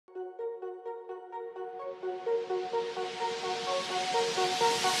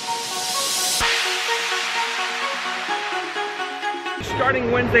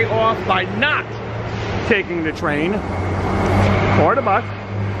starting Wednesday off by not taking the train or the bus.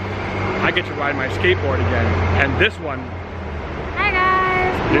 I get to ride my skateboard again, and this one. Hi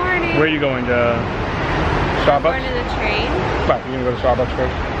guys, good morning. Where are you going, to Starbucks? Going to the train. Right, you're gonna go to Starbucks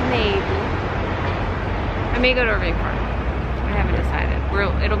first? Maybe. I may go to a rink park. I haven't decided.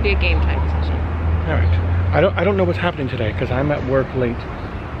 It'll be a game time session. All right. I don't know what's happening today because I'm at work late.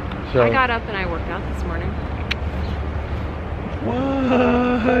 So I got up and I worked out this morning.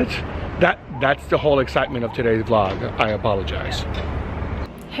 What? That's the whole excitement of today's vlog. I apologize.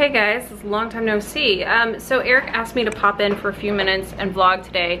 Hey guys, it's a long time no see. So Eric asked me to pop in for a few minutes and vlog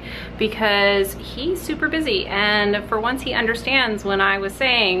today because he's super busy, and for once he understands when I was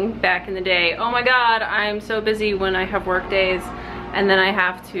saying back in the day, oh my god, I'm so busy when I have work days and then I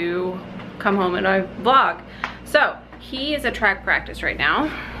have to come home and I vlog. So he is at track practice right now,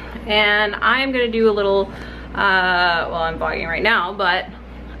 and I'm gonna do a little, well, I'm vlogging right now, but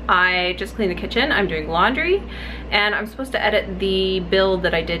I just cleaned the kitchen, I'm doing laundry, and I'm supposed to edit the build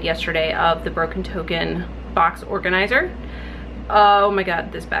that I did yesterday of the Broken Token box organizer. Oh my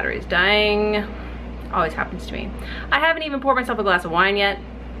god, this battery is dying. Always happens to me. I haven't even poured myself a glass of wine yet.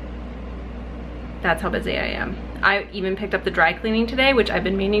 That's how busy I am. I even picked up the dry cleaning today, which I've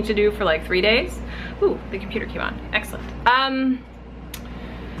been meaning to do for like 3 days. Ooh, the computer came on. Excellent.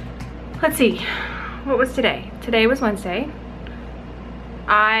 Let's see. What was today? Today was Wednesday.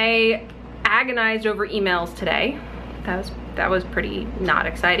 I agonized over emails today. That was pretty not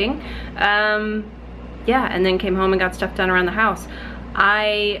exciting. Yeah, and then came home and got stuff done around the house.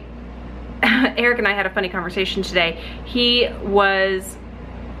 Eric and I had a funny conversation today. He was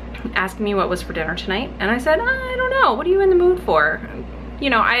asking me what was for dinner tonight, and I said, I don't know, what are you in the mood for? You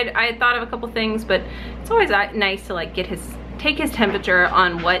know, I had thought of a couple things, but it's always nice to like take his temperature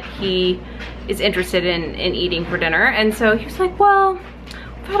on what he is interested in eating for dinner. And so he was like, well,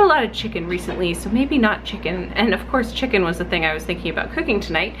 I've had a lot of chicken recently, so maybe not chicken. And of course chicken was the thing I was thinking about cooking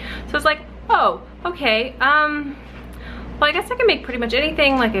tonight. So I was like, oh, okay, well, I guess I can make pretty much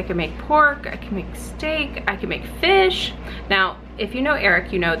anything. Like I can make pork, I can make steak, I can make fish. Now, if you know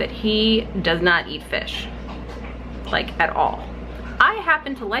Eric, you know that he does not eat fish, like at all. I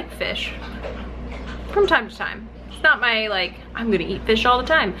happen to like fish from time to time. It's not my, like, I'm gonna eat fish all the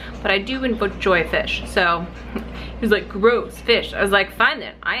time, but I do enjoy fish. So he was like, gross, fish. I was like, fine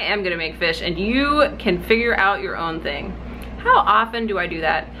then, I am gonna make fish and you can figure out your own thing. How often do I do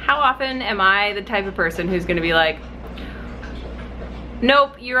that? How often am I the type of person who's gonna be like,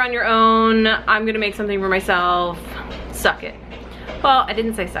 nope, you're on your own, I'm gonna make something for myself, suck it. Well, I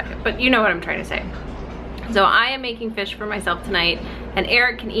didn't say suck it, but you know what I'm trying to say. So I am making fish for myself tonight, and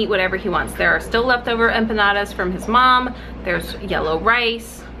Eric can eat whatever he wants. There are still leftover empanadas from his mom. There's yellow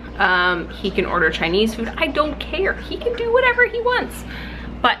rice. He can order Chinese food. I don't care. He can do whatever he wants.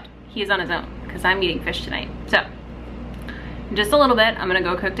 But he is on his own because I'm eating fish tonight. So in just a little bit, I'm gonna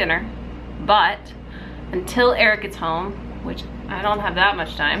go cook dinner. But until Eric gets home, which I don't have that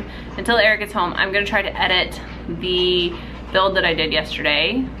much time, until Eric gets home, I'm gonna try to edit the build that I did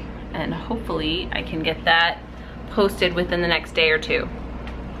yesterday, and hopefully I can get that posted within the next day or two.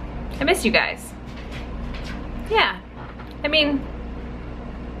 I miss you guys. Yeah, I mean,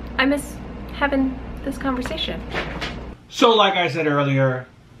 I miss having this conversation. So like I said earlier,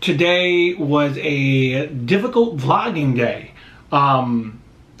 today was a difficult vlogging day. I'm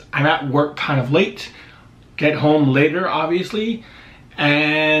at work kind of late, get home later obviously,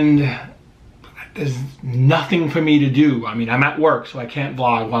 and there's nothing for me to do. I mean, I'm at work, so I can't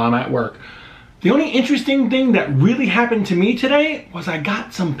vlog while I'm at work. The only interesting thing that really happened to me today was I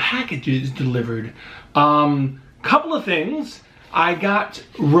got some packages delivered. Couple of things. I got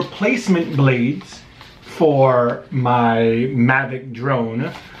replacement blades for my Mavic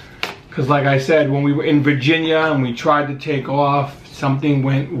drone. Because like I said, when we were in Virginia and we tried to take off, something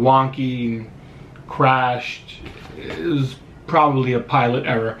went wonky and crashed. It was probably a pilot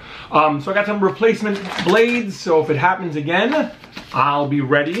error. So I got some replacement blades, so if it happens again, I'll be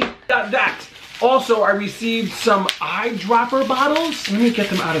ready. Got that. Also, I received some eyedropper bottles. Let me get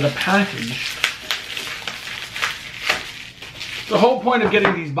them out of the package. The whole point of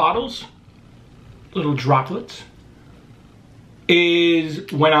getting these bottles, little droplets, is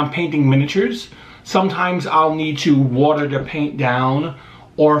when I'm painting miniatures. Sometimes I'll need to water the paint down,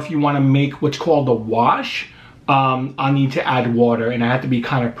 or if you want to make what's called a wash, I'll need to add water, and I have to be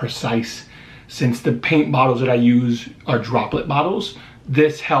kind of precise since the paint bottles that I use are droplet bottles.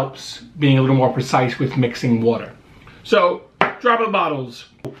 This helps being a little more precise with mixing water. So, droplet bottles.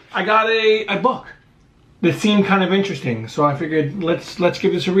 I got a book. this seemed kind of interesting, so I figured let's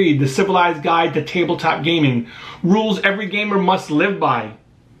give this a read. The Civilized Guide to Tabletop Gaming. Rules every gamer must live by.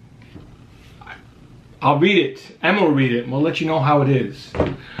 I'll read it. Emma will read it, and we'll let you know how it is.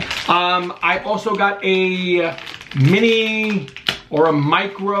 I also got a mini or a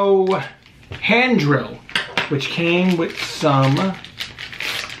micro hand drill, which came with some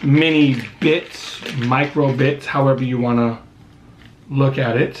mini bits, micro bits, however you want to look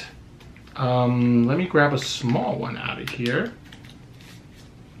at it. Let me grab a small one out of here.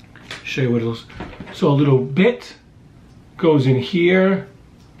 Show you what it is. So a little bit goes in here.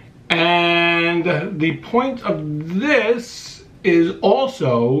 And the point of this is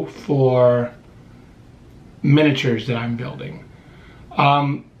also for miniatures that I'm building.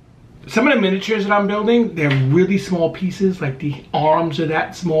 Some of the miniatures that I'm building, they're really small pieces, like the arms are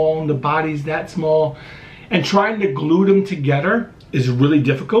that small and the body's that small. And trying to glue them together is really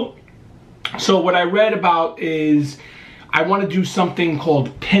difficult. So what I read about is I want to do something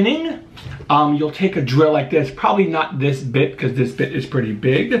called pinning. You'll take a drill like this, probably not this bit because this bit is pretty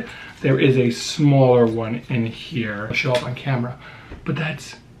big. There is a smaller one in here. I'll show up on camera, but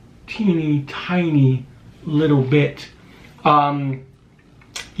that's teeny tiny little bit.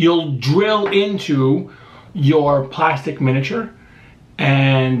 You'll drill into your plastic miniature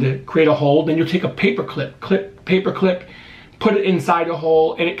and create a hole. Then you'll take a paper clip, put it inside the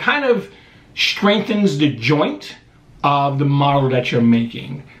hole, and it kind of strengthens the joint of the model that you're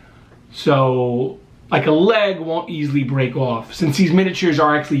making. So like a leg won't easily break off. Since these miniatures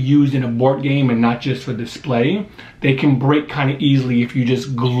are actually used in a board game and not just for display, they can break kind of easily if you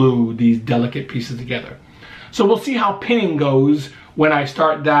just glue these delicate pieces together. So we'll see how pinning goes. When I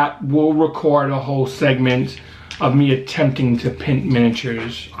start that, we'll record a whole segment of me attempting to pin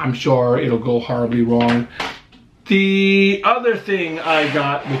miniatures. I'm sure it'll go horribly wrong. The other thing I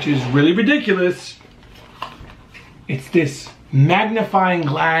got, which is really ridiculous, it's this magnifying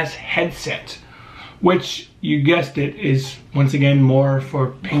glass headset, which, you guessed it, is once again more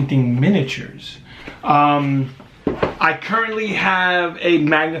for painting miniatures. I currently have a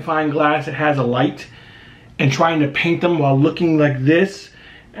magnifying glass that has a light, and trying to paint them while looking like this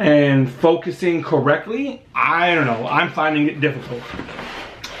and focusing correctly, I don't know, I'm finding it difficult.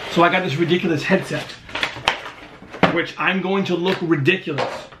 So I got this ridiculous headset, which I'm going to look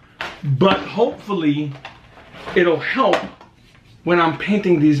ridiculous, but hopefully it'll help when I'm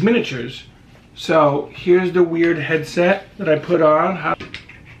painting these miniatures. So here's the weird headset that I put on.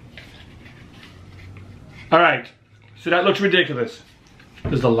 All right, so that looks ridiculous.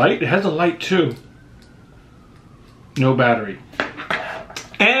 There's the light, it has a light too. No battery.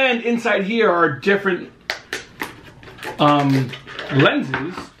 And inside here are different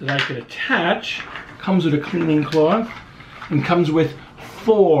lenses that I could attach. Comes with a cleaning cloth and comes with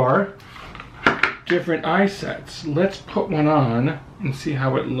 4 different eye sets. Let's put one on and see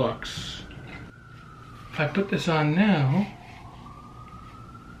how it looks. If I put this on now.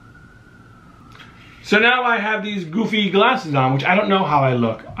 So now I have these goofy glasses on, which I don't know how I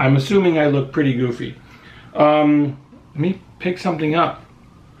look. I'm assuming I look pretty goofy. Let me pick something up.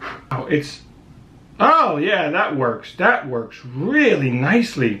 Oh yeah, that works. That works really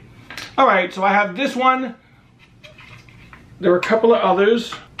nicely. All right, so I have this one. There are a couple of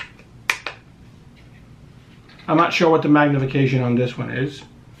others. I'm not sure what the magnification on this one is.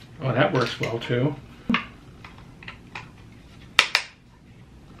 Oh, that works well too.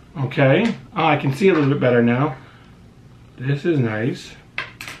 Okay, oh, I can see a little bit better now. This is nice.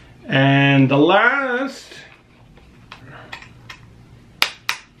 And the last,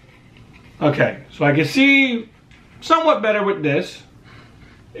 okay, so I can see somewhat better with this.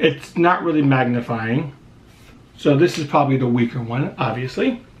 It's not really magnifying. So this is probably the weaker one,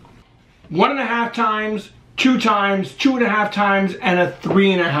 obviously. 1.5 times, 2 times, 2.5 times, and a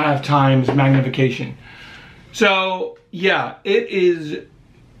 3.5 times magnification. So yeah, it is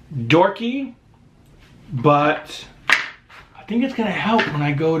dorky, but I think it's gonna help when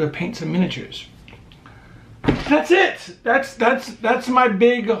I go to paint some miniatures. That's it. That's my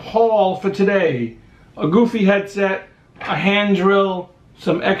big haul for today. A goofy headset, a hand drill,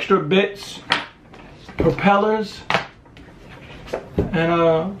 some extra bits, propellers, and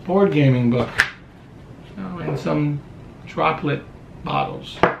a board gaming book. Oh, and some droplet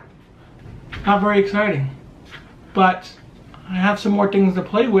bottles. Not very exciting, but I have some more things to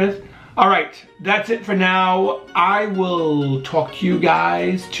play with. All right, that's it for now. I will talk to you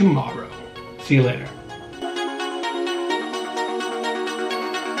guys tomorrow. See you later.